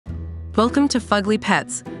Welcome to Fugly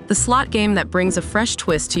Pets, the slot game that brings a fresh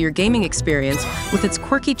twist to your gaming experience with its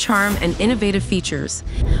quirky charm and innovative features.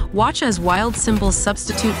 Watch as wild symbols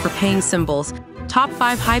substitute for paying symbols. Top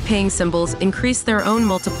 5 high-paying symbols increase their own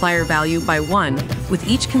multiplier value by 1 with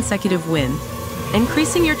each consecutive win,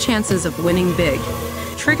 increasing your chances of winning big.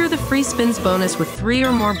 Trigger the free spins bonus with 3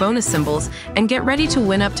 or more bonus symbols and get ready to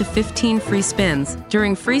win up to 15 free spins.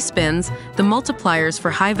 During free spins, the multipliers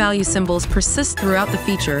for high-value symbols persist throughout the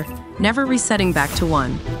feature, never resetting back to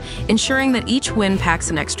 1, ensuring that each win packs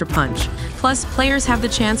an extra punch. Plus, players have the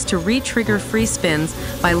chance to re-trigger free spins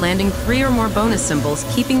by landing 3 or more bonus symbols,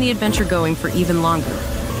 keeping the adventure going for even longer.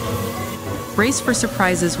 Race for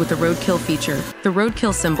surprises with the Roadkill feature. The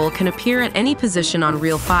Roadkill symbol can appear at any position on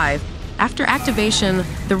Reel 5. After activation,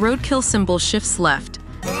 the Roadkill symbol shifts left,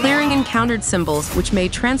 clearing encountered symbols which may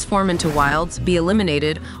transform into wilds, be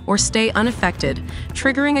eliminated, or stay unaffected,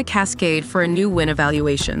 triggering a cascade for a new win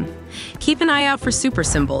evaluation. Keep an eye out for super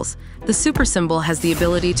symbols. The super symbol has the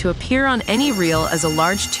ability to appear on any reel as a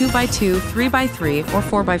large 2x2, 3x3,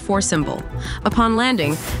 or 4x4 symbol. Upon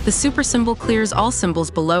landing, the super symbol clears all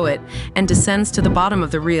symbols below it and descends to the bottom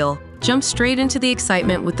of the reel. Jump straight into the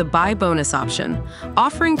excitement with the buy bonus option,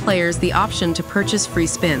 offering players the option to purchase free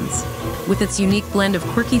spins. With its unique blend of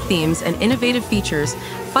quirky themes and innovative features,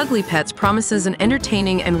 Fugly Pets promises an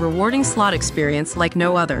entertaining and rewarding slot experience like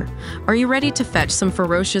no other. Are you ready to fetch some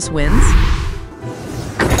ferocious wins?